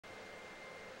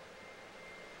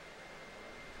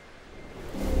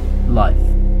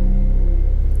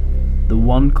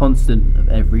one constant of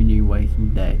every new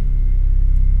waking day.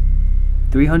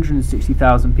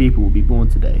 360,000 people will be born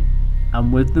today,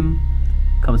 and with them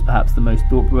comes perhaps the most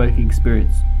thought-provoking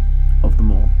experience of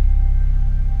them all.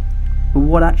 But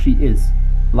what actually is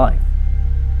life?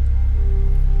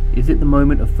 Is it the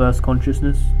moment of first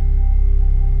consciousness?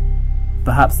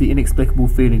 Perhaps the inexplicable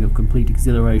feeling of complete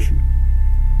exhilaration?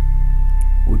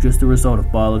 Or just the result of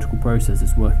biological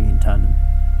processes working in tandem?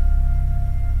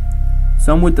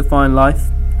 Some would define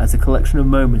life as a collection of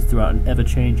moments throughout an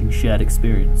ever-changing shared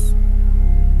experience.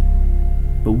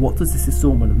 But what does this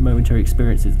assortment of momentary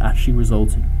experiences actually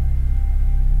result in?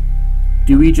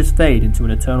 Do we just fade into an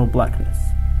eternal blackness?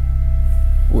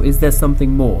 Or is there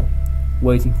something more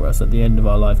waiting for us at the end of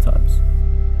our lifetimes?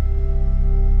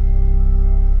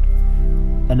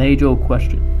 An age-old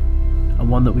question, and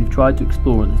one that we've tried to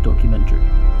explore in this documentary.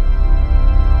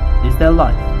 Is there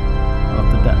life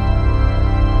after death?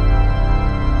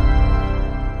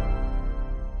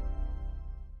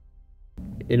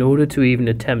 In order to even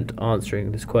attempt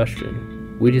answering this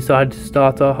question, we decided to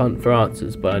start our hunt for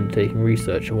answers by undertaking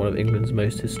research in one of England's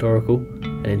most historical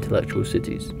and intellectual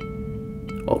cities,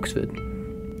 Oxford.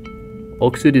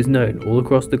 Oxford is known all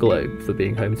across the globe for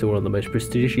being home to one of the most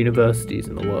prestigious universities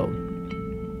in the world.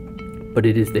 But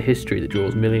it is the history that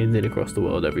draws millions in across the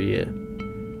world every year.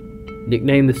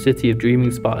 Nicknamed the City of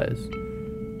Dreaming Spires,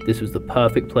 this was the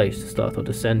perfect place to start our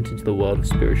descent into the world of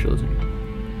spiritualism.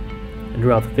 And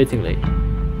rather fittingly,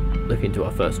 look into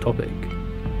our first topic,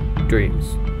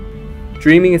 dreams.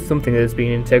 Dreaming is something that has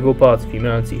been an integral part of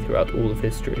humanity throughout all of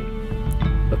history,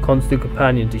 a constant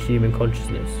companion to human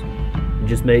consciousness, and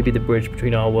just maybe the bridge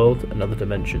between our world and other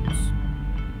dimensions.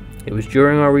 It was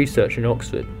during our research in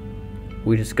Oxford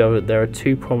we discovered there are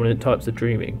two prominent types of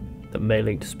dreaming that may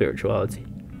link to spirituality,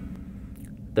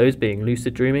 those being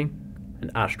lucid dreaming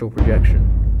and astral projection.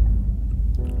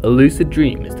 A lucid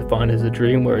dream is defined as a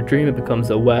dream where a dreamer becomes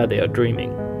aware they are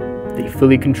dreaming. They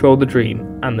fully control the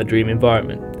dream and the dream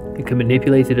environment and can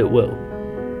manipulate it at will.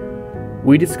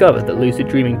 We discovered that lucid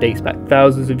dreaming dates back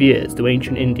thousands of years to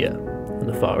ancient India and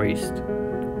the Far East,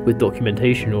 with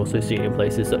documentation also seen in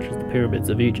places such as the pyramids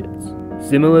of Egypt.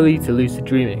 Similarly to lucid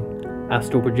dreaming,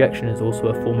 astral projection is also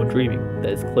a form of dreaming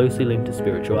that is closely linked to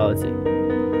spirituality.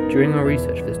 During our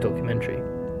research for this documentary,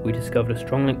 we discovered a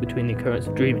strong link between the occurrence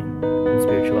of dreaming and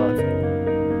spirituality.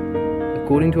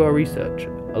 According to our research,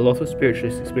 a lot of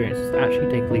spiritualist experiences actually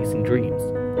take place in dreams,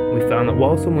 and we found that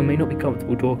while someone may not be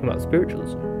comfortable talking about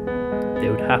spiritualism, they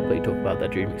would happily talk about their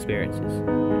dream experiences.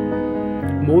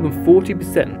 More than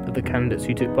 40% of the candidates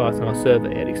who took part in our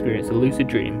survey had experienced a lucid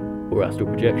dream or astral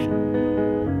projection.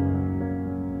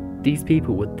 These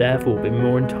people would therefore be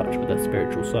more in touch with their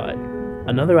spiritual side.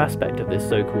 Another aspect of this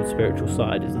so-called spiritual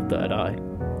side is the third eye.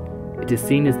 It is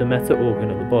seen as the meta-organ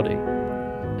of the body.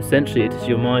 Essentially, it is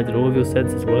your mind and all of your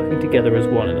senses working together as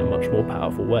one in a much more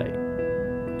powerful way.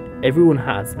 Everyone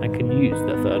has and can use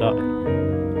their third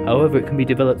eye. However, it can be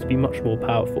developed to be much more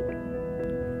powerful.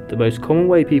 The most common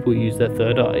way people use their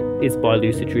third eye is by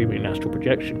lucid dreaming and astral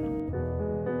projection.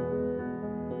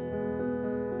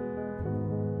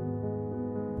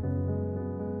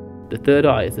 The third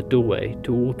eye is a doorway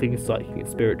to all things psychic and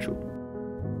spiritual.